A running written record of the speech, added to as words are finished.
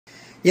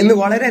ഇന്ന്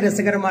വളരെ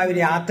രസകരമായ ഒരു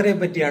യാത്രയെ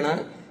പറ്റിയാണ്.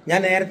 ഞാൻ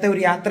നേരത്തെ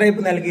ഒരു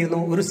യാത്രയപ്പ് നൽകിയിരുന്നു.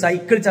 ഒരു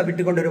സൈക്കിൾ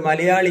ചവിട്ടിക്കൊണ്ട് ഒരു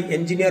മലയാളി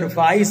എഞ്ചിനീയർ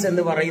ഫായിസ്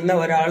എന്ന് പറയുന്ന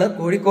ഒരാള്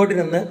കോഴിക്കോട്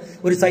നിന്ന്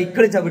ഒരു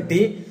സൈക്കിൾ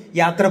ചവിട്ടി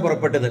യാത്ര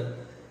പുറപ്പെട്ടത്.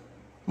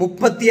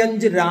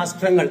 35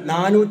 രാഷ്ട്രങ്ങൾ,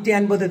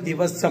 450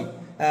 ദിവസം,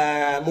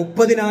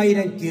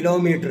 30,000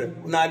 കിലോമീറ്റർ.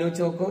 ഒന്ന്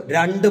ആലോചിച്ച് നോക്കൂ.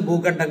 2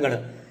 ഭൂഖണ്ഡങ്ങൾ.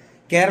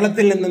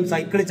 കേരളത്തിൽ നിന്നും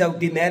സൈക്കിൾ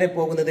ചവിട്ടി നേരെ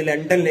പോകുന്നത്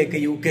ലണ്ടനിലേക്ക്,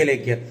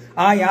 UK-ലേക്ക്.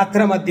 ആ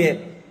യാത്ര മധ്യേ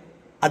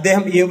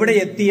അദ്ദേഹം എവിടെ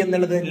എത്തി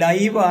എന്നുള്ളത്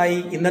ലൈവായി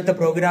ഇന്നത്തെ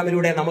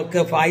പ്രോഗ്രാമിലൂടെ നമുക്ക്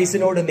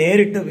ഫായിസിനോട്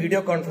നേരിട്ട്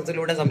വീഡിയോ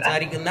കോൺഫറൻസിലൂടെ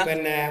സംസാരിക്കുന്ന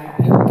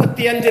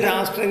 35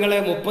 രാഷ്ട്രങ്ങള്,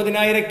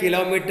 30,000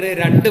 കിലോമീറ്റർ,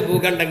 2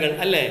 ഭൂഖണ്ഡങ്ങൾ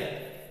അല്ലേ?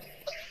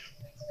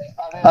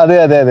 അതെ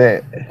അതെ അതെ.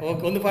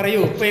 ഒന്ന്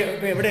പറയൂ, ഇപ്പൊ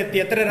എവിടെ എത്തി?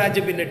 എത്ര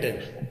രാജ്യം പിന്നിട്ട്?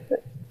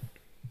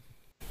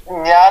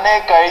 ഞാന്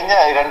കഴിഞ്ഞ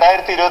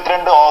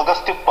 2022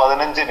 ഓഗസ്റ്റ്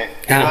 15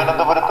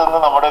 തിരുവനന്തപുരത്ത് നിന്ന്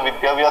നമ്മുടെ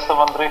വിദ്യാഭ്യാസ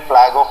മന്ത്രി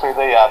ഫ്ലാഗ് ഓഫ്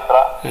ചെയ്ത യാത്ര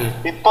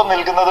ഇപ്പൊ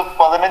നിൽക്കുന്നത്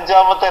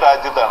 15ാമത്തെ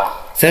രാജ്യത്താണ്.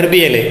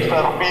 സെർബിയയില്.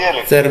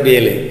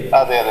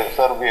 അതെ അതെ,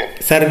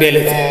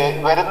 സെർബിയയില്.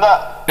 വരുന്ന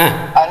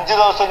 5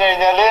 ദിവസം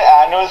കഴിഞ്ഞാല്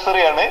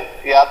ആനിവേഴ്സറി ആണ്,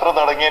 യാത്ര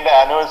തുടങ്ങിയതിന്റെ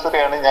ആനിവേഴ്സറി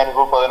ആണ്.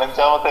 ഞാനിപ്പോ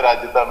 15ാമത്തെ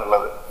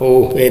രാജ്യത്താണുള്ളത്. ഓ,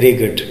 വെരി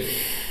ഗുഡ്.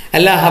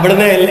 അല്ല,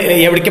 അവിടുന്ന്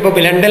എവിടേക്കിപ്പോ?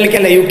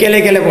 ലണ്ടനിലേക്കല്ല,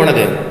 UK-ലേക്കല്ലേ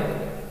പോണത്?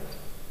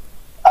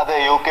 അതെ,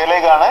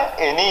 UK-ലേക്കാണ്.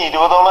 ഇനി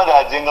 20ഓളം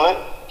രാജ്യങ്ങള്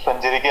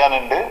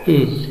സഞ്ചരിക്കാനുണ്ട്.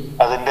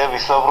 അതിന്റെ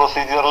വിസ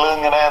പ്രൊസീജിയറിൽ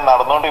ഇങ്ങനെ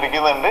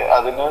നടന്നുകൊണ്ടിരിക്കുന്നുണ്ട്.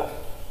 അതിന്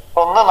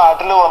ഒന്ന്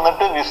നാട്ടിൽ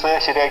വന്നിട്ട് വിസ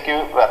ശരിയാക്കി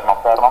വരണം.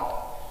 കാരണം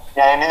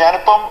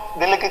ഞാനിപ്പം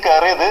ഇതിലേക്ക്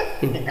കയറിയത്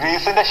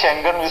ഗ്രീസിന്റെ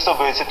ഷെങ്കൻ വിസ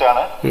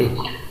ഉപയോഗിച്ചിട്ടാണ്.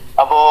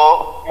 അപ്പോ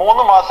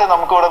 3 മാസേ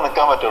നമുക്ക് ഇവിടെ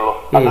നിൽക്കാൻ പറ്റുള്ളൂ.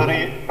 അതൊരു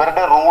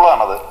ഇവരുടെ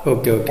റൂളാണത്.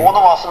 3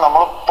 മാസം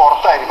നമ്മൾ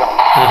പുറത്തായിരിക്കണം.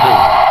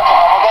 അപ്പൊ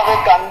നമുക്കത്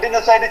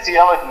കണ്ടിന്യൂസ് ആയിട്ട്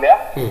ചെയ്യാൻ പറ്റില്ല.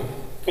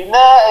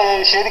 പിന്നെ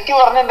ശരിക്കും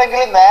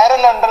പറഞ്ഞിട്ടുണ്ടെങ്കിൽ നേരെ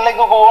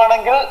ലണ്ടനിലേക്ക്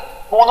പോവുകയാണെങ്കിൽ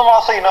 3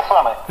 മാസം ഇനഫ്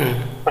ആണ്.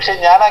 പക്ഷെ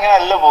ഞാൻ അങ്ങനെ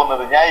അല്ല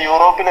പോകുന്നത്. ഞാൻ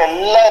യൂറോപ്പിലെ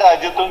എല്ലാ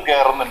രാജ്യത്തും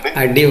കയറുന്നുണ്ട്.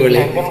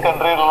 ഷെങ്കൻ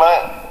കൺട്രിയിലുള്ള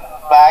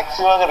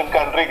മാക്സിമം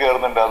കൺട്രി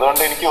കയറുന്നുണ്ട്.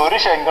 അതുകൊണ്ട് എനിക്ക് ഒരു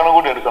ഷെങ്കണും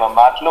കൂടി എടുക്കണം.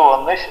 നാട്ടിൽ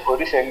വന്ന്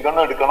ഒരു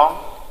ഷെങ്കണും എടുക്കണം,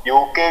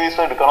 UK വിസ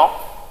എടുക്കണം,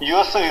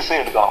 US വിസ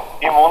എടുക്കണം.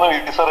 ഈ 3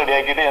 വിസ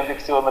റെഡിയാക്കിയിട്ട് ഞാൻ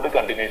തിരിച്ചു വന്നിട്ട്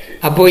കണ്ടിന്യൂ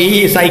ചെയ്യും. അപ്പൊ ഈ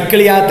സൈക്കിൾ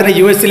യാത്ര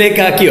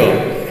US-ലേക്ക് ആക്കിയോ?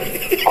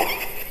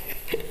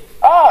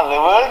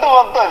 വേൾഡ്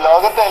മൊത്തം,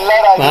 ലോകത്തെ എല്ലാ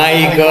രാജ്യവും. My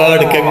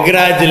God,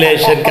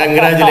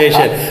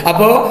 congratulation.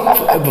 അപ്പോ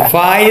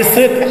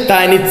ഫായിസ്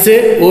തനിച്ച്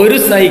ഒരു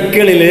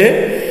സൈക്കിളില്,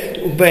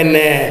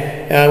 പിന്നെ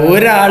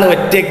ഒരാൾ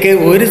ഒറ്റയ്ക്ക്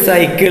ഒരു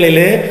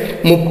സൈക്കിളില്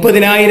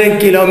 30,000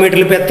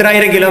 കിലോമീറ്ററിൽ ഇപ്പൊ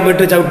എത്രായിരം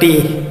കിലോമീറ്റർ ചവിട്ടി?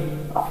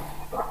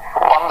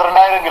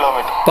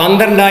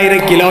 12,000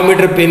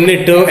 കിലോമീറ്റർ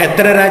പിന്നിട്ടു.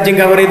 എത്ര രാജ്യം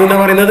കവർ ചെയ്തു എന്നാ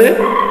പറയുന്നത്?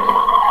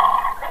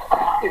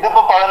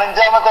 ഇതിപ്പോ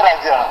 15ാമത്തെ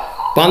രാജ്യമാണ്.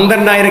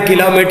 12,000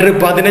 കിലോമീറ്റർ,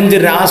 15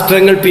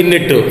 രാഷ്ട്രങ്ങൾ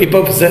പിന്നിട്ടു. ഇപ്പൊ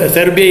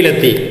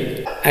സെർബിയയിലെത്തി.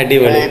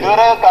 അടിപൊളി.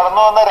 ഇതുവരെ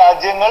കടന്നു വന്ന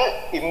രാജ്യങ്ങൾ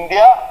India,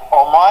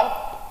 Oman,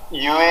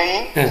 UAE,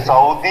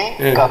 Saudi,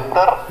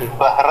 Qatar,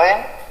 Bahrain,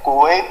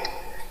 Kuwait,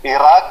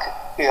 Iraq,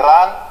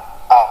 Iran,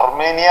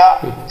 Armenia,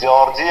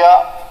 Georgia,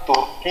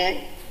 തുർക്കി,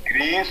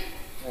 ഗ്രീസ്,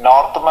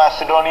 നോർത്ത്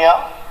മാസിഡോണിയ,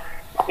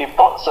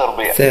 ഇപ്പൊ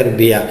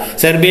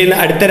സെർബിയയിൽ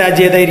അടുത്ത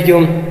രാജ്യം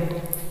ഏതായിരിക്കും?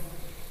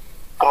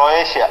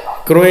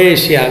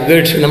 ക്രൊയേഷ്യ.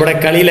 ഗുഡ്. നമ്മുടെ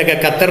കളിയിലൊക്കെ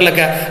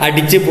ഖത്തറിലൊക്കെ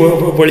അടിച്ച്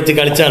പൊളിച്ച്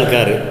കളിച്ച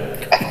ആൾക്കാർ.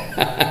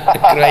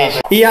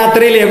 ഈ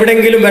യാത്രയിൽ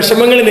എവിടെങ്കിലും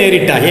വിഷമങ്ങൾ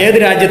നേരിട്ട? ഏത്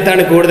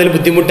രാജ്യത്താണ് കൂടുതൽ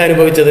ബുദ്ധിമുട്ട്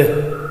അനുഭവിച്ചത്?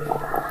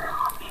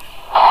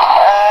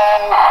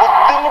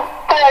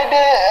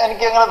 ബുദ്ധിമുട്ടായിട്ട്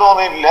എനിക്ക് അങ്ങനെ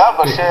തോന്നിയിട്ടില്ല.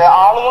 പക്ഷെ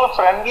ആളുകൾ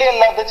ഫ്രണ്ട്ലി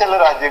അല്ലാത്ത ചില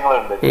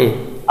രാജ്യങ്ങളുണ്ട്.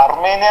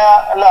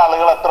 അർമേനിയയിലെ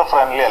ആളുകൾ അത്ര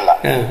ഫ്രണ്ട്ലി അല്ല.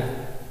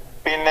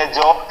 പിന്നെ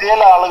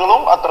ജോർജിയയിലെ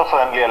ആളുകളും അത്ര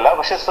ഫ്രണ്ട്ലി അല്ല.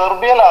 പക്ഷെ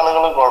സെർബിയയിലെ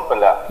ആളുകൾ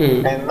കുഴപ്പമില്ല.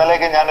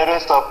 ഇന്നലെയൊക്കെ ഞാനൊരു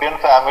സെർബിയൻ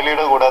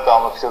ഫാമിലിയുടെ കൂടെ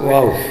താമസിച്ചത്.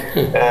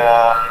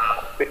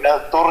 പിന്നെ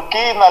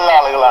തുർക്കി നല്ല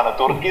ആളുകളാണ്.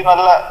 തുർക്കി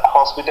നല്ല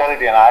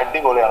ഹോസ്പിറ്റാലിറ്റിയാണ്,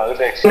 അടിപൊളിയാണ്.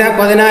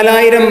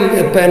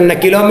 14,000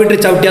 കിലോമീറ്റർ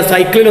ചവിട്ടിയ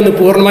സൈക്കിളിൽ ഒന്ന്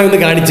പൂർണ്ണമായി ഒന്ന്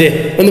കാണിച്ച്,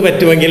 ഒന്ന്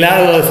പറ്റുമെങ്കിൽ ആ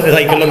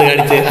സൈക്കിളിലൊന്ന്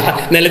കാണിച്ച്.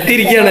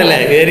 നിലത്തിരിക്കുകയാണല്ലേ?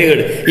 Very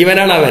good.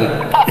 ഇവനാണ് അവൻ.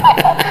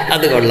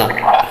 അത് കൊള്ളാം.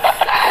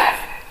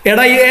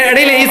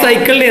 ഇടയിൽ ഈ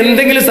സൈക്കിളിന്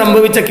എന്തെങ്കിലും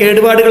സംഭവിച്ച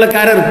കേടുപാടുകളൊക്കെ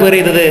ആരാ റിപ്പയർ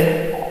ചെയ്തത്?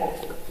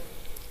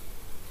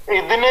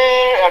 ഇതിന്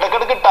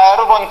ഇടക്കിടക്ക് ടയർ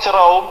പങ്ക്ചർ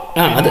ആവും.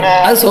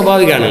 അത്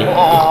സ്വാഭാവികമാണ്.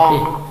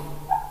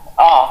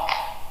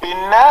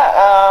 പിന്നെ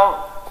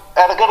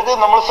ഇടക്കിടക്ക്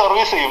നമ്മൾ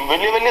സർവീസ് ചെയ്യും.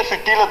 വലിയ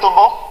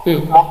സിറ്റിയിലെത്തുമ്പോ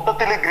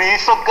മൊത്തത്തില്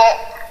ഗ്രീസൊക്കെ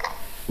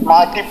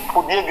മാറ്റി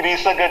പുതിയ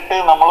ഗ്രീസൊക്കെ ഇട്ട്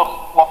നമ്മൾ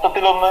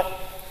മൊത്തത്തിലൊന്ന്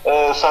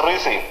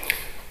സർവീസ് ചെയ്യും.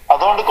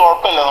 അതുകൊണ്ട്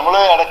കുഴപ്പമില്ല. നമ്മൾ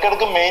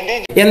ഇടക്കിടക്ക്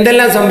മെയിൻറ്റെയിൻ.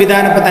 എന്തെല്ലാം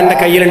സംവിധാനം ഇപ്പൊ തന്റെ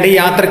കയ്യിലുണ്ട്?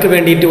 യാത്രക്ക്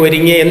വേണ്ടിയിട്ട്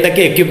ഒരുങ്ങിയ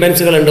എന്തൊക്കെ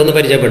എക്യുപ്മെന്റ്സുകൾ ഉണ്ടോന്ന്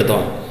പരിചയപ്പെടുത്തോ?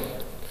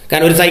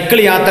 കാരണം ഒരു സൈക്കിൾ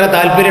യാത്ര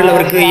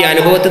താല്പര്യമുള്ളവർക്ക് ഈ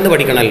അനുഭവത്തിൽ നിന്ന്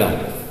പഠിക്കണമല്ലോ.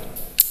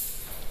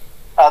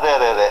 അതെ.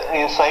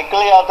 ഈ സൈക്കിൾ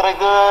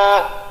യാത്രക്ക്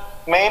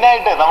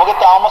മെയിനായിട്ട് നമുക്ക്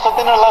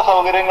താമസത്തിനുള്ള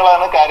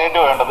സൗകര്യങ്ങളാണ്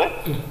കാര്യമായിട്ട് വേണ്ടത്.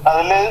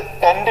 അതില്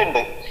ടെന്റ്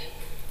ഉണ്ട്.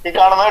 ഈ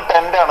കാണുന്നത്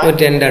ടെന്റാണ്.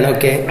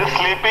 ഇത്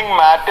സ്ലീപ്പിംഗ്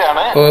മാറ്റ്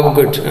ആണ്.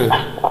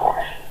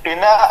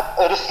 പിന്നെ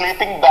ഒരു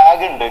സ്ലീപ്പിംഗ്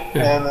ബാഗ് ഉണ്ട്.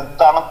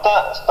 തണുത്ത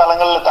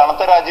സ്ഥലങ്ങളിൽ,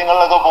 തണുത്ത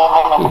രാജ്യങ്ങളിലൊക്കെ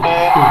പോകുമ്പോൾ നമുക്ക്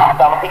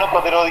തണുപ്പിനെ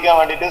പ്രതിരോധിക്കാൻ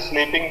വേണ്ടിട്ട്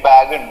സ്ലീപ്പിംഗ്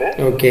ബാഗ് ഉണ്ട്.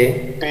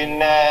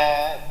 പിന്നെ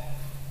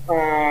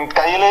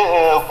കയ്യില്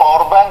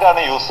പവർ ബാങ്ക് ആണ്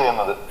യൂസ്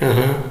ചെയ്യുന്നത്.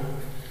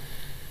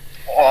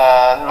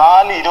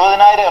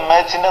 20,000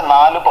 mAh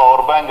 4 പവർ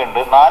ബാങ്ക്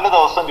ഉണ്ട്. 4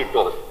 ദിവസം കിട്ടും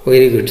അത്.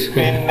 Very good.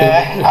 പിന്നെ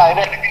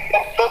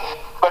അതിനിടയ്ക്ക്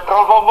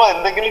പെട്രോൾ പമ്പ്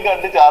എന്തെങ്കിലും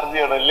കണ്ട് ചാർജ്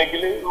ചെയ്യണം,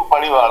 ഇല്ലെങ്കിൽ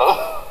പണി പാടും.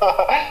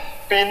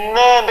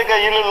 പിന്നെ എന്റെ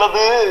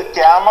കയ്യിലുള്ളത്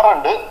ക്യാമറ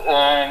ഉണ്ട്.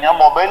 ഞാൻ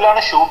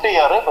മൊബൈലിലാണ് ഷൂട്ട്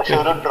ചെയ്യാറ്, പക്ഷെ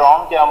ഒരു ഡ്രോൺ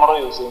ക്യാമറ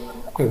യൂസ്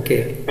ചെയ്യുന്നുണ്ട്.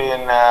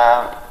 പിന്നെ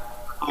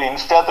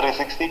ഇൻസ്റ്റാ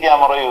 360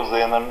 ക്യാമറ യൂസ്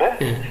ചെയ്യുന്നുണ്ട്.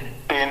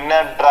 പിന്നെ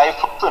ഡ്രൈ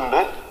ഫ്രൂട്ട്സ് ഉണ്ട്.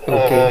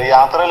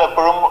 യാത്രയിൽ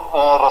എപ്പോഴും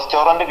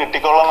റെസ്റ്റോറന്റ്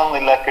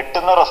കിട്ടിക്കൊള്ളണമെന്നില്ല.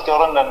 കിട്ടുന്ന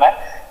റെസ്റ്റോറന്റ് തന്നെ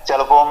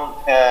ചിലപ്പം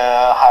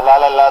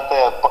ഹലാലല്ലാത്ത,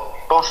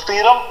 ഇപ്പം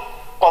സ്ഥിരം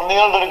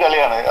പന്നികളുടെ ഒരു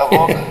കളിയാണ്. അപ്പൊ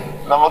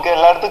നമുക്ക്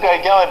എല്ലായിടത്തും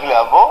കഴിക്കാൻ പറ്റില്ല.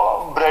 അപ്പൊ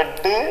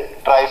ബ്രെഡ്,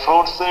 ഡ്രൈ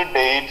ഫ്രൂട്ട്സ്,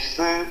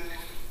 ഡേറ്റ്സ്,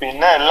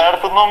 പിന്നെ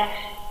എല്ലായിടത്തുനിന്നും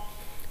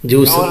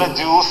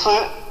ജ്യൂസ്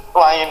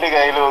വാങ്ങിയിട്ട്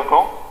കയ്യിൽ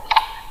വെക്കും.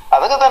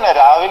 അതൊക്കെ തന്നെ.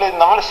 രാവിലെ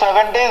നമ്മൾ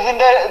 7 days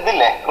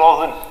ഇതില്ലേ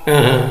ക്രോസിൻ,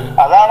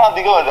 അതാണ്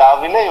അധികം.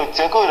 രാവിലെ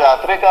ഉച്ചക്കും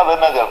രാത്രിയൊക്കെ അത്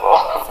തന്നെ ചിലപ്പോ.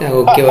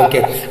 Okay okay.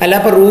 അല്ല,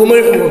 അപ്പൊ റൂം,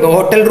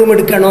 ഹോട്ടൽ റൂം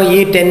എടുക്കണോ ഈ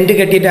ടെന്റ്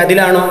കെട്ടിയിട്ട്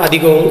അതിലാണോ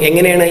അധികവും?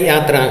 എങ്ങനെയാണ്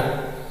യാത്ര?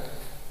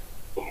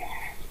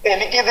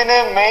 എനിക്കിതിന്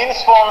മെയിൻ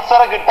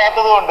സ്പോൺസറെ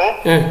കിട്ടാത്തത് കൊണ്ട്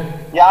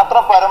യാത്ര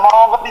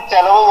പരമാവധി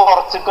ചെലവ്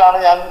കുറച്ചിട്ടാണ്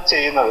ഞാൻ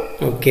ചെയ്യുന്നത്.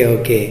 Okay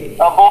okay.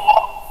 അപ്പൊ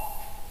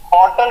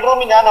ഹോട്ടൽ റൂം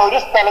ഞാൻ ഒരു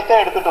സ്ഥലത്തേ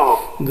എടുത്തിട്ടുള്ളൂ.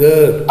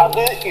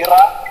 അത്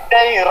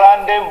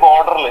ഇറാന്റെയും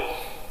ബോർഡറിൽ.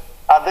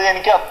 അത്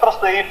എനിക്ക് അത്ര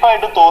സേഫ്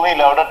ആയിട്ട്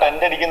തോന്നിയില്ല. അവിടെ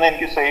ടെന്റ് അടിക്കുന്നത്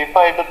എനിക്ക് സേഫ്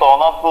ആയിട്ട്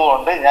തോന്നാത്തത്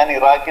കൊണ്ട് ഞാൻ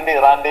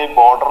ഇറാന്റെയും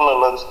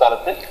ബോർഡറിലുള്ള ഒരു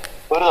സ്ഥലത്ത്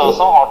ഒരു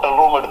ദിവസം ഹോട്ടൽ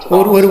റൂം എടുത്തു.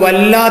 ഒരു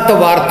വല്ലാത്ത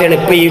വാർത്തയാണ്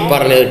ഇപ്പൊ ഈ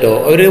പറഞ്ഞത് കേട്ടോ.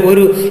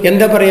 ഒരു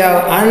എന്താ പറയാ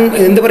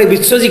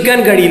വിശ്വസിക്കാൻ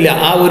കഴിയില്ല.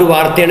 ആ ഒരു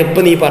വാർത്തയാണ്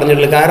ഇപ്പൊ നീ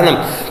പറഞ്ഞിട്ടുള്ളത്. കാരണം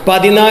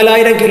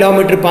 14,000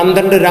 കിലോമീറ്റർ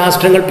 12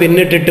 രാഷ്ട്രങ്ങൾ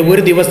പിന്നിട്ടിട്ട്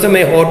ഒരു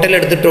ദിവസമേ ഹോട്ടൽ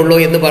എടുത്തിട്ടുള്ളൂ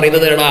എന്ന്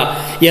പറയുന്നത് എടാ,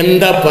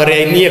 എന്താ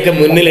പറയാ, ഇനിയൊക്കെ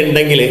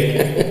മുന്നിലുണ്ടെങ്കിൽ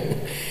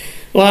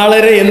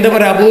വളരെ എന്താ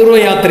പറയാ അപൂർവ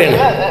യാത്രയാണ്.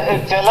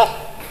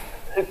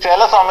 ചില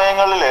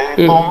സമയങ്ങളില്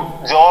ഇപ്പം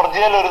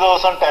ജോർജിയയിൽ ഒരു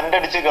ദിവസം ടെന്റ്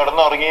അടിച്ച്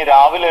കിടന്നുറങ്ങി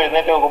രാവിലെ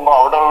എഴുന്നേറ്റ് നോക്കുമ്പോ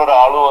അവിടെ ഉള്ള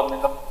ഒരാള്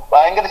വന്നിട്ട്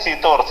ഭയങ്കര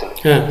ചീത്ത പറച്ചില്.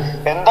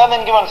 എന്താന്ന്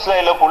എനിക്ക്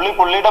മനസ്സിലായില്ല.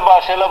 പുള്ളിയുടെ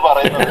ഭാഷയിലാ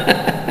പറയുന്നത്.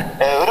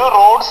 ഒരു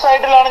റോഡ്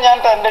സൈഡിലാണ് ഞാൻ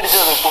ടെന്റ്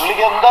അടിച്ചത്.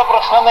 പുള്ളിക്ക് എന്താ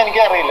പ്രശ്നം എന്ന്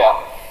എനിക്കറിയില്ല.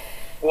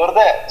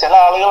 വെറുതെ ചില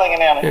ആളുകൾ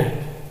എങ്ങനെയാണ്.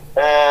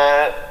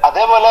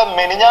 അതേപോലെ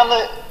മെനിഞ്ഞാന്ന്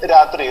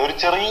രാത്രി ഒരു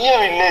ചെറിയ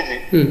വില്ലേജ്,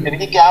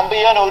 എനിക്ക് ക്യാമ്പ്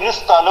ചെയ്യാൻ ഒരു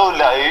സ്ഥലവും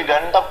ഇല്ല. ഈ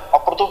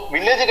അപ്പുറത്തും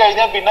വില്ലേജ്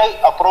കഴിഞ്ഞാൽ പിന്നെ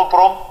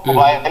അപ്പുറവും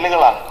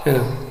വയലുകളാണ്.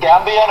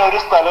 ക്യാമ്പ് ചെയ്യാൻ ഒരു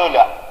സ്ഥലവും ഇല്ല.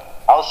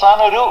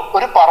 അവസാനം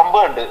ഒരു പറമ്പ്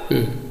ഉണ്ട്.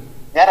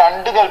 ഞാൻ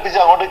 2 കൽപ്പിച്ച്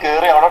അങ്ങോട്ട്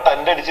കേറി അവിടെ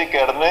ടെന്റ് അടിച്ച്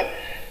കിടന്ന്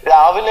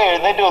രാവിലെ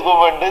എഴുന്നേറ്റ്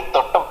നോക്കുമ്പോണ്ട്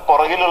തൊട്ട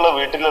പുറകിലുള്ള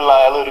വീട്ടിലുള്ള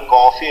അയാൾ ഒരു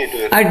കോഫി ആയിട്ട്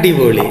വരും.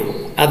 അടിപൊളി.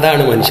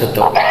 അതാണ്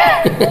മനുഷ്യത്വം.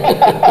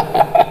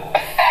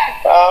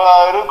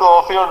 ഒരു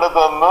കോഫി കൊണ്ട്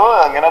തന്നു,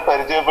 അങ്ങനെ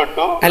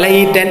പരിചയപ്പെട്ടു. അല്ല,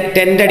 ഈ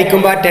ടെന്റ്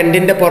അടിക്കുമ്പോ ആ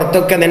ടെന്റിന്റെ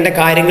പുറത്തൊക്കെ നിന്റെ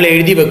കാര്യങ്ങൾ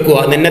എഴുതി വെക്കുക,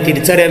 നിന്നെ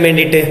തിരിച്ചറിയാൻ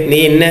വേണ്ടിട്ട് നീ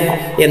എന്നെ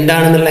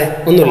എന്താണെന്നുള്ള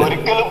ഒന്നുമില്ല?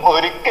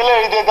 ഒരിക്കലും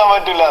എഴുതി വെക്കാൻ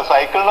പറ്റില്ല.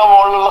 സൈക്കിളിന്റെ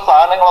മുകളിലുള്ള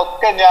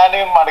സാധനങ്ങളൊക്കെ ഞാൻ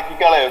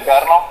മടക്കിക്കളയും.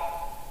 കാരണം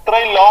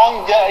ഇത്രയും ലോങ്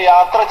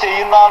യാത്ര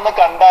ചെയ്യുന്നതെന്ന്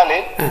കണ്ടാല്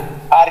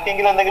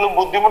ആർക്കെങ്കിലും എന്തെങ്കിലും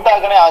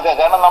ബുദ്ധിമുട്ടാക്കണേ ആകാം.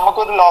 കാരണം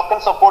നമുക്കൊരു ലോക്കൽ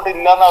സപ്പോർട്ട്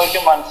ഇല്ലാന്ന്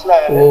അവർക്ക്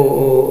മനസ്സിലായാല്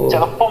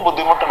ചിലപ്പം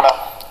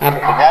ബുദ്ധിമുട്ടുണ്ടാകും.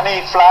 ഞാൻ ഈ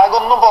ഫ്ലാഗ്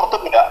ഒന്നും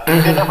പുറത്തില്ല.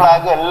 ഇന്ത്യന്റെ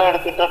ഫ്ലാഗ് എല്ലാം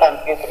എടുത്തിട്ട്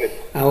ടെൻറ്റ്.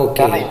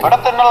 കാരണം ഇവിടെ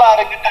തന്നെയുള്ള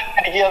ആരെങ്കിലും ടെൻറ്റ്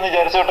അടിക്കാന്ന്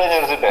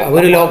വിചാരിച്ചോട്ടെ.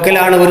 ഒരു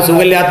ലോക്കലാണ്, ഒരു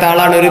സുഖമില്ലാത്ത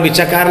ആളാണ്, ഒരു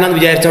ഭിക്ഷക്കാരനാന്ന്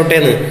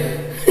വിചാരിച്ചോട്ടേന്ന്.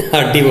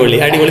 അടിപൊളി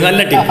അടിപൊളി.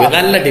 നല്ല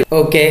ടിപ്പ്.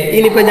 ഓക്കെ.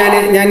 ഇനിയിപ്പോ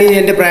ഞാൻ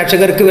എന്റെ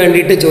പ്രേക്ഷകർക്ക്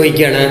വേണ്ടിയിട്ട്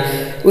ചോദിക്കുകയാണ്.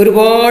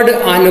 ഒരുപാട്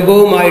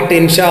അനുഭവമായിട്ട്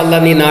ഇൻഷാ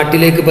അല്ലാഹ് നീ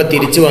നാട്ടിലേക്ക് ഇപ്പൊ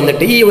തിരിച്ചു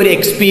വന്നിട്ട് ഈ ഒരു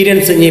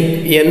എക്സ്പീരിയൻസ് നീ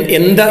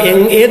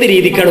ഏത്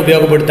രീതിക്കാണ്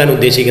ഉപയോഗപ്പെടുത്താൻ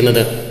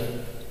ഉദ്ദേശിക്കുന്നത്?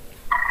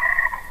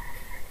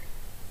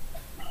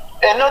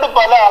 എന്നോട്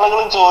പല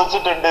ആളുകളും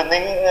ചോദിച്ചിട്ടുണ്ട്,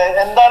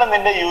 എന്താണ്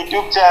നിന്റെ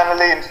യൂട്യൂബ് ചാനൽ,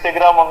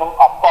 ഇൻസ്റ്റഗ്രാം ഒന്നും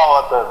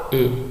അപ്പാവാത്തത്?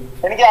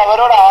 എനിക്ക്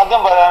അവരോട്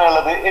ആദ്യം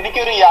പറയാനുള്ളത്,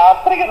 എനിക്കൊരു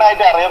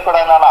യാത്രികനായിട്ട്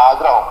അറിയപ്പെടാനാണ്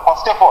ആഗ്രഹം,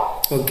 ഫസ്റ്റ് ഓഫ് ഓൾ.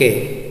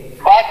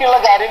 ബാക്കിയുള്ള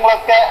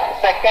കാര്യങ്ങളൊക്കെ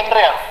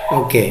സെക്കൻഡറി ആണ്.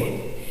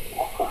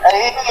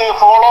 ഈ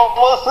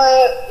ഫോളോവേഴ്സ്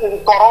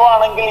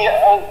കുറവാണെങ്കിൽ,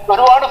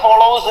 ഒരുപാട്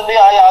ഫോളോവേഴ്സ് ഉണ്ട്,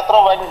 ആ യാത്ര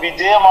വൻ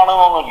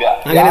വിജയമാണെന്നൊന്നുമില്ല.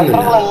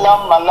 യാത്രകളെല്ലാം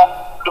നല്ല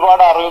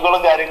ഒരുപാട്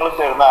അറിവുകളും കാര്യങ്ങളും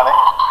തരുന്നതാണ്.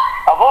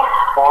 അപ്പൊ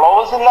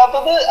ഫോളോവേഴ്സ്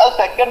ഇല്ലാത്തത് അത്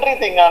സെക്കൻഡറി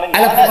തിങ് ആണ്.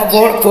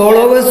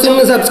 ഫോളോവേഴ്സും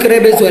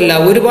സബ്സ്ക്രൈബേഴ്സും അല്ല,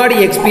 ഒരുപാട്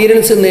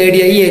എക്സ്പീരിയൻസ്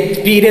നേടിയ ഈ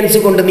എക്സ്പീരിയൻസ്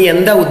കൊണ്ട് നീ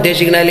എന്താ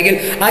ഉദ്ദേശിക്കുന്നത്? അല്ലെങ്കിൽ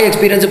ആ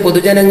എക്സ്പീരിയൻസ്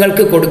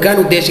പൊതുജനങ്ങൾക്ക് കൊടുക്കാൻ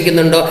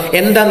ഉദ്ദേശിക്കുന്നുണ്ടോ?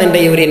 എന്താ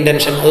നിന്റെ ഈ ഒരു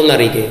ഇന്റൻഷൻ? അതൊന്ന്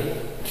അറിയിക്കേ.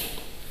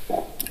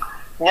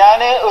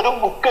 ഞാന് ഒരു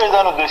ബുക്ക്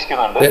എഴുതാൻ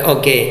ഉദ്ദേശിക്കുന്നുണ്ട്.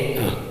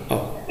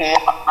 ഈ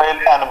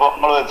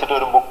അനുഭവങ്ങൾ വെച്ചിട്ട്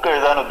ഒരു ബുക്ക്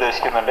എഴുതാൻ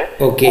ഉദ്ദേശിക്കുന്നുണ്ട്.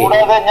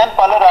 കൂടാതെ ഞാൻ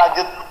പല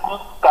രാജ്യത്തും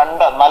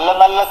കണ്ട നല്ല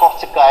നല്ല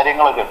കുറച്ച്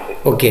കാര്യങ്ങളൊക്കെ ഉണ്ട്.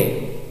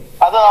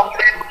 അത്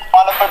നമ്മുടെ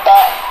ബഹുമാനപ്പെട്ട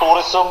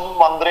ടൂറിസം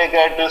മന്ത്രിയൊക്കെ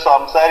ആയിട്ട്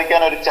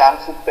സംസാരിക്കാൻ ഒരു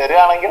ചാൻസ്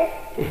തരികയാണെങ്കിൽ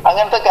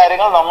അങ്ങനത്തെ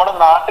കാര്യങ്ങൾ നമ്മുടെ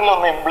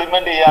നാട്ടിലൊന്ന്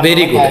ഇംപ്ലിമെന്റ് ചെയ്യാൻ.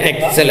 Very good,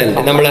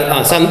 excellent. നമ്മള്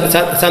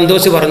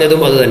സന്തോഷ്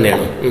പറഞ്ഞതും അത്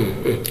തന്നെയാണ്.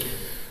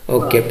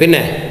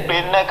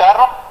 പിന്നെ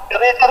കാരണം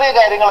ചെറിയ ചെറിയ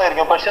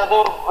കാര്യങ്ങളായിരിക്കും, പക്ഷെ അത്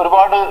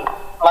ഒരുപാട്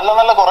നല്ല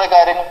നല്ല കുറെ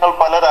കാര്യങ്ങൾ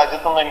പല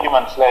രാജ്യത്തുനിന്നും എനിക്ക്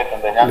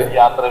മനസ്സിലായിട്ടുണ്ട് ഞാൻ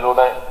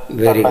യാത്രയിലൂടെ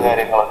കണ്ട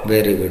കാര്യങ്ങൾ.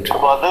 Very good.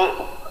 അപ്പൊ അത്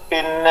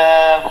പിന്നെ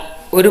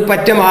ഒരു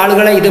പറ്റം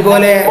ആളുകളെ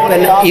ഇതുപോലെ,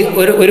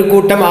 ഒരു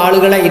കൂട്ടം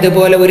ആളുകളെ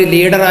ഇതുപോലെ ഒരു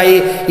ലീഡറായി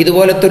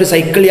ഇതുപോലത്തെ ഒരു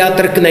സൈക്കിൾ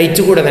യാത്രക്ക്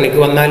നയിച്ചുകൂടെ നിനക്ക്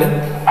വന്നാലും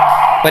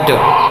പറ്റുമോ?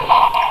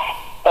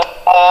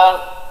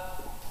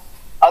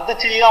 അത്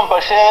ചെയ്യാം.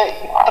 പക്ഷെ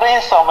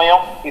ഇത്രയും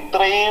സമയം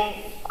ഇത്രയും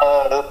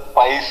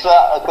പൈസ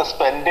ഒക്കെ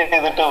സ്പെൻഡ്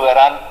ചെയ്തിട്ട്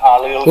വരാൻ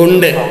ആളുകൾക്ക്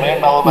ഉണ്ട്. സമയം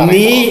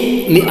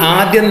നീ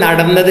ആദ്യം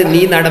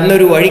നീ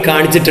നടന്നൊരു വഴി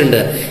കാണിച്ചിട്ടുണ്ട്.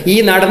 ഈ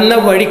നടന്ന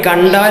വഴി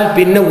കണ്ടാൽ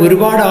പിന്നെ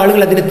ഒരുപാട്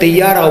ആളുകൾ അതിന്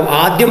തയ്യാറാവും.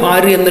 ആദ്യം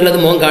ആര് എന്നുള്ളത്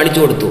മോൻ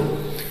കാണിച്ചു കൊടുത്തു.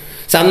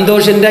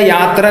 സന്തോഷിന്റെ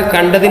യാത്ര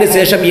കണ്ടതിന്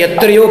ശേഷം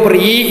എത്രയോ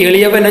ഈ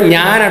എളിയവനെ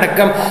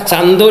ഞാനടക്കം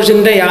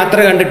സന്തോഷിന്റെ യാത്ര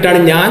കണ്ടിട്ടാണ്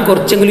ഞാൻ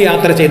കുറച്ചെങ്കിലും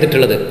യാത്ര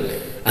ചെയ്തിട്ടുള്ളത്.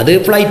 അത്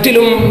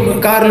ഫ്ലൈറ്റിലും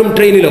കാറിലും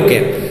ട്രെയിനിലൊക്കെ.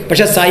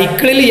 പക്ഷെ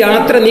സൈക്കിളിൽ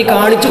യാത്ര നീ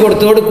കാണിച്ചു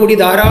കൊടുത്തതോട് കൂടി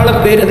ധാരാളം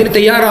പേര് അതിന്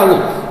തയ്യാറാവും.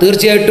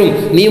 തീർച്ചയായിട്ടും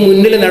നീ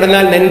മുന്നിൽ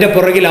നടന്നാൽ നിന്റെ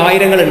പുറകിൽ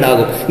ആയിരങ്ങൾ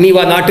ഉണ്ടാകും. നീ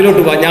വാ,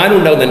 നാട്ടിലോട്ട് വാ, ഞാനും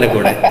ഉണ്ടാവും നിന്റെ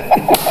കൂടെ.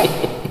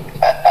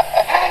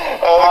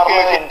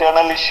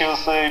 ഇന്റേണൽ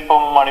ഇഷ്യൂസ്,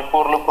 ഇപ്പം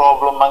മണിപ്പൂരിൽ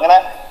പ്രോബ്ലം, അങ്ങനെ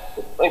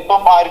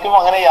ഇപ്പം ആർക്കും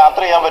അങ്ങനെ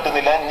യാത്ര ചെയ്യാൻ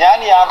പറ്റുന്നില്ല. ഞാൻ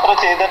യാത്ര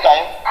ചെയ്ത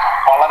ടൈം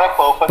വളരെ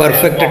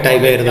പെർഫെക്റ്റ്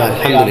ടൈം ആയിരുന്നു.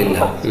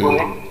 അൽഹംദുലില്ലാ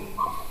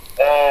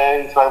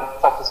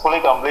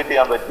സക്സസ്ഫുള്ളി കംപ്ലീറ്റ്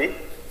ചെയ്യാൻ പറ്റി.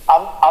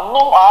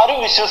 അന്നും ആരും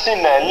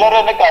വിശ്വസിച്ചില്ല. എല്ലാരും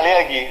എന്നെ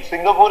കളിയാക്കി,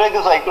 സിംഗപ്പൂരേക്ക്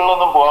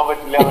സൈക്കിളിലൊന്നും പോകാൻ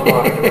പറ്റില്ല എന്ന്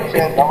പറഞ്ഞു.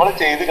 പക്ഷെ നമ്മൾ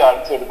ചെയ്ത്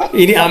കാണിച്ചു കൊടുത്തു.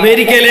 ഇനി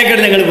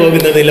അമേരിക്കയിലേക്കാണ് ഞങ്ങൾ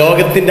പോകുന്നത്,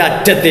 ലോകത്തിന്റെ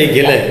അറ്റത്തേക്ക്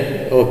അല്ലേ?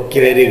 Okay,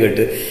 very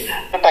good.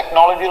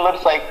 ടെക്നോളജി ഉള്ള ഒരു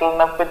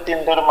സൈക്കിളിനെ പറ്റി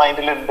എന്റെ ഒരു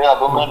മൈൻഡിലുണ്ട്.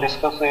 അതൊന്ന്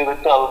ഡിസ്കസ്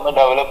ചെയ്തിട്ട് അതൊന്ന്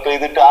ഡെവലപ്പ്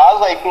ചെയ്തിട്ട് ആ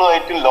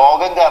സൈക്കിളുമായിട്ട്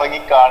ലോകം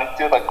കറങ്ങി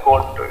കാണിച്ച്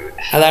റെക്കോർഡ്.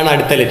 അതാണ്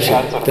അടുത്ത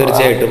ലക്ഷ്യം.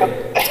 തീർച്ചയായിട്ടും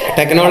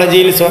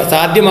ടെക്നോളജിയിൽ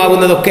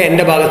സാധ്യമാകുന്നതൊക്കെ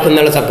എന്റെ ഭാഗത്തു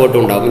നിന്നുള്ള സപ്പോർട്ടും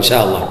ഉണ്ടാവും ഇൻഷാ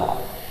അല്ലാഹ്.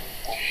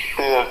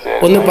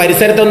 ഒന്ന്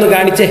പരിസരത്തൊന്ന്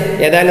കാണിച്ചേ,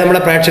 ഏതായാലും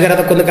നമ്മുടെ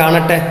പ്രേക്ഷകരതൊക്കെ ഒന്ന്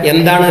കാണട്ടെ.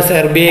 എന്താണ്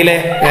സെർബിയയിലെ,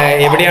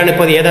 എവിടെയാണ്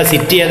ഇപ്പൊ, ഏതാ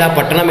സിറ്റി, ഏതാ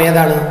പട്ടണം,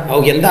 ഏതാണ്?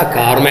 എന്താ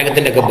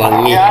കാർമേഘത്തിന്റെ ഒക്കെ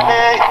ഭംഗി.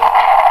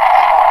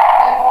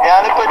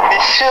 ഞാനിപ്പോ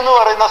നിഷ് എന്ന്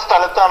പറയുന്ന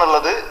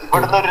സ്ഥലത്താണുള്ളത്.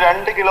 ഇവിടുന്ന് ഒരു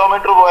 2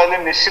 കിലോമീറ്റർ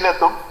പോയാലും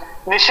നിഷിലെത്തും.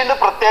 നിഷിന്റെ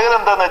പ്രത്യേകത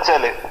എന്താന്ന്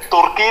വെച്ചാല്,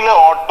 തുർക്കിയിലെ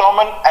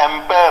ഓട്ടോമൻ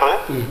എംപയർ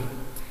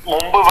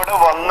മുമ്പ്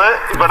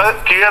ഇവിടെ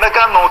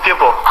കീഴടക്കാൻ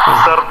നോക്കിയപ്പോ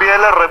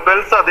സെർബിയയിലെ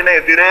റെബൽസ്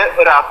അതിനെതിരെ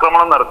ഒരു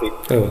ആക്രമണം നടത്തി.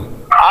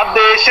 ആ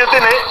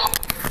ദേഷ്യത്തിന്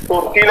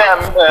തുർക്കിയിലെ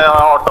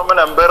ഓട്ടോമൻ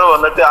എംപയർ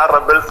വന്നിട്ട് ആ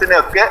റെബൽസിനെ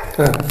ഒക്കെ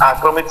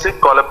ആക്രമിച്ച്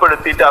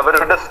കൊലപ്പെടുത്തിയിട്ട്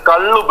അവരുടെ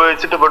സ്കൾ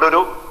ഉപയോഗിച്ചിട്ട് ഇവിടെ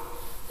ഒരു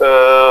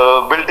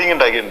ബിൽഡിംഗ്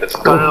ഉണ്ടാക്കിയിട്ടുണ്ട്.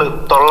 സ്കള്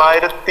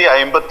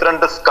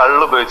 952 സ്കൾ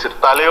ഉപയോഗിച്ചിട്ട്,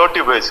 തലയോട്ടി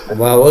ഉപയോഗിച്ചിട്ട്.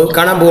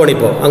 കാണാൻ പോവാണ്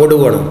ഇപ്പൊ, അങ്ങോട്ട്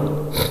പോകണം.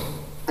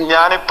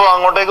 ഞാനിപ്പോ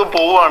അങ്ങോട്ടേക്ക്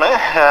പോവാണ്.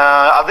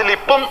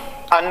 അതിലിപ്പം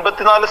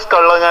 54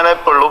 സ്കള് ഞാൻ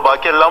ഇപ്പൊ ഉള്ളൂ.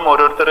 ബാക്കിയെല്ലാം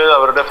ഓരോരുത്തർ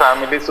അവരുടെ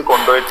ഫാമിലീസ്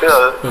കൊണ്ടുപോയിട്ട്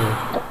അത്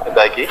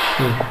ഇതാക്കി.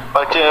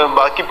 പക്ഷെ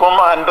ബാക്കി ഇപ്പം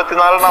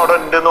 54 അവിടെ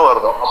ഉണ്ടെന്ന്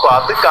പറഞ്ഞു. അപ്പൊ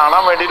അത്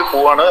കാണാൻ വേണ്ടിട്ട്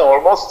പോവാണ്.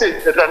 ഓൾമോസ്റ്റ്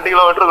 2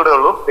 കിലോമീറ്റർ കൂടെ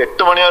ഉള്ളൂ.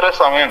 8 മണി വരെ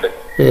സമയമുണ്ട്.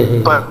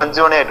 ഇപ്പൊ 5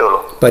 മണിയായിട്ടുള്ളൂ.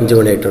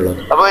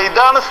 അപ്പൊ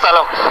ഇതാണ്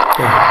സ്ഥലം.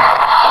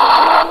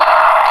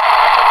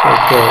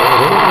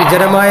 ഒരു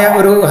വിജനമായ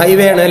ഒരു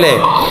ഹൈവേ ആണ് അല്ലേ?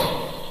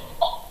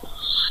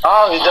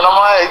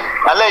 വിജനമായ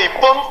അല്ല,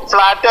 ഇപ്പം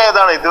ഫ്ലാറ്റ്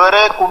ആയതാണ്.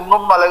 ഇതുവരെ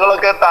കുന്നും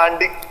മലകളൊക്കെ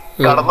താണ്ടി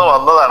കടന്നു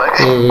വന്നതാണ്.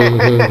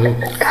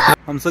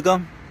 ഹംസക്ക,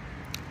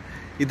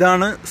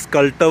 ഇതാണ്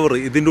സ്കൾ ടവർ.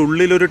 ഇതിൻ്റെ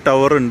ഉള്ളിലൊരു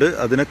ടവർ ഉണ്ട്.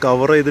 അതിനെ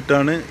കവർ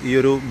ചെയ്തിട്ടാണ് ഈ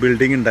ഒരു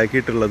ബിൽഡിംഗ്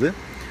ഉണ്ടാക്കിയിട്ടുള്ളത്.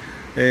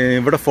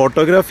 ഇവിടെ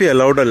ഫോട്ടോഗ്രാഫി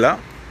അലൗഡ് അല്ല.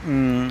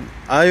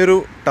 ആ ഒരു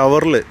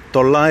ടവറിൽ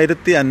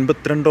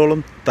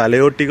 952ഓളം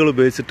തലയോട്ടികൾ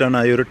ഉപയോഗിച്ചിട്ടാണ്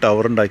ആ ഒരു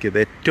ടവർ ഉണ്ടാക്കിയത്.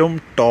 ഏറ്റവും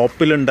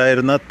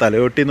ടോപ്പിലുണ്ടായിരുന്ന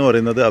തലയോട്ടി എന്ന്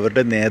പറയുന്നത്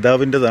അവരുടെ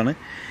നേതാവിൻ്റെതാണ്.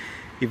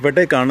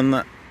 ഇവിടെ കാണുന്ന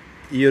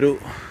ഈ ഒരു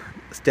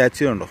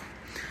സ്റ്റാച്യു ഉണ്ടോ,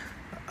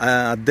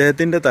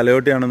 അദ്ദേഹത്തിൻ്റെ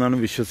തലയോട്ടിയാണെന്നാണ്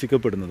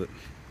വിശ്വസിക്കപ്പെടുന്നത്.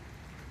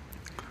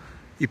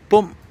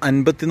 ഇപ്പം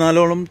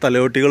 54ഓളം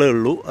തലയോട്ടികളേ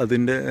ഉള്ളൂ.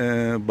 അതിൻ്റെ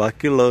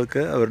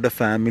ബാക്കിയുള്ളതൊക്കെ അവരുടെ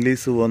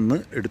ഫാമിലീസ് വന്ന്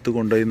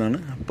എടുത്തുകൊണ്ടുപോയി എന്നാണ്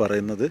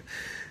പറയുന്നത്.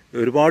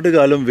 ഒരുപാട്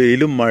കാലം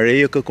വെയിലും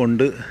മഴയൊക്കെ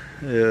കൊണ്ട്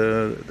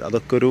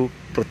അതൊക്കെ ഒരു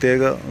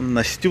പ്രത്യേക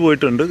നശിച്ചു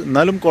പോയിട്ടുണ്ട്.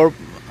 എന്നാലും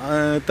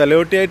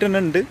തലയോട്ടിയായിട്ട്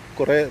തന്നെ ഉണ്ട്,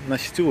 കുറേ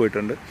നശിച്ചു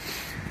പോയിട്ടുണ്ട്.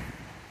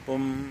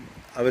 അപ്പം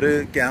അവർ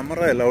ക്യാമറ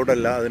അലൗഡ്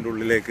അല്ല അതിൻ്റെ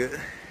ഉള്ളിലേക്ക്.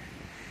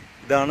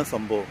 ഇതാണ്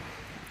സംഭവം.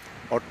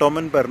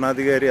 ഓട്ടോമൻ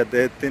ഭരണാധികാരി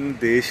അദ്ദേഹത്തിന്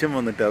ദേഷ്യം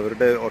വന്നിട്ട്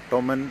അവരുടെ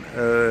ഓട്ടോമൻ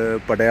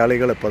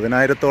പടയാളികളെ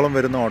 10,000-ഓളം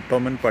വരുന്ന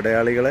ഓട്ടോമൻ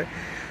പടയാളികളെ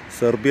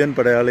സെർബിയൻ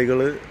പടയാളികൾ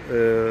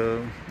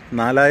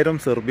 4,000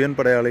 സെർബിയൻ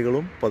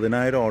പടയാളികളും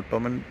 10,000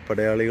 ഓട്ടോമൻ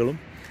പടയാളികളും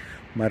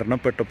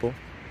മരണപ്പെട്ടപ്പോൾ,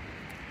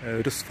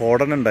 ഒരു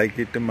സ്ഫോടനം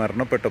ഉണ്ടാക്കിയിട്ട്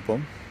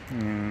മരണപ്പെട്ടപ്പം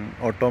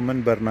ഓട്ടോമൻ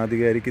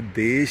ഭരണാധികാരിക്ക്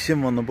ദേഷ്യം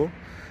വന്നപ്പോൾ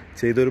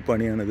ചെയ്തൊരു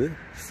പണിയാണിത്.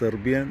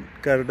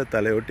 സെർബിയൻകാരുടെ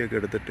തലയോട്ടിയൊക്കെ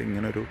എടുത്തിട്ട്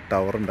ഇങ്ങനൊരു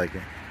ടവർ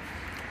ഉണ്ടാക്കി.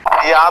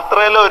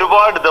 യാത്രയിൽ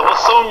ഒരുപാട്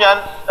ദിവസവും ഞാൻ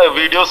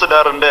വീഡിയോസ്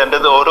ഇടാറുണ്ട്. എന്റെ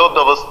ഓരോ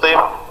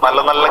ദിവസത്തെയും നല്ല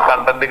നല്ല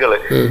കണ്ടന്റുകള്.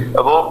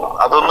 അപ്പൊ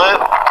അതൊന്ന്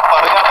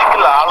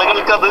പറയുകയാണെങ്കിൽ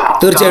ആളുകൾക്ക് അത്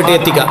തീർച്ചയായിട്ടും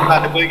എത്തിക്കാം,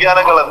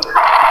 അനുഭവിക്കാനൊക്കെ.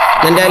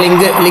 എൻ്റെ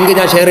ലിങ്ക്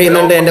ഞാൻ ഷെയർ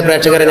ചെയ്യുന്നുണ്ട്, എൻ്റെ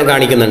പ്രേക്ഷകരെ ഞാൻ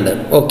കാണിക്കുന്നുണ്ട്.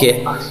 ഓക്കെ,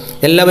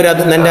 എല്ലാവരും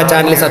അത് എൻ്റെ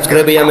ചാനൽ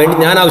സബ്സ്ക്രൈബ് ചെയ്യാൻ വേണ്ടി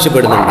ഞാൻ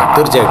ആവശ്യപ്പെടുന്നുണ്ട്.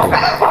 തീർച്ചയായിട്ടും.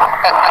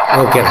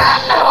 ഓക്കെ,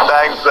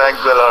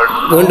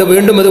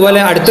 വീണ്ടും ഇതുപോലെ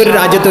അടുത്തൊരു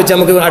രാജ്യത്ത് വെച്ച്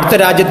അടുത്ത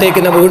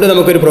രാജ്യത്തേക്ക് വീണ്ടും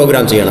നമുക്കൊരു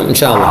പ്രോഗ്രാം ചെയ്യണം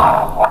ഇൻഷാ അല്ലാഹ്.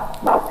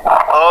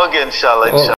 ഓക്കെ, ഇൻഷാ അല്ലാഹ്.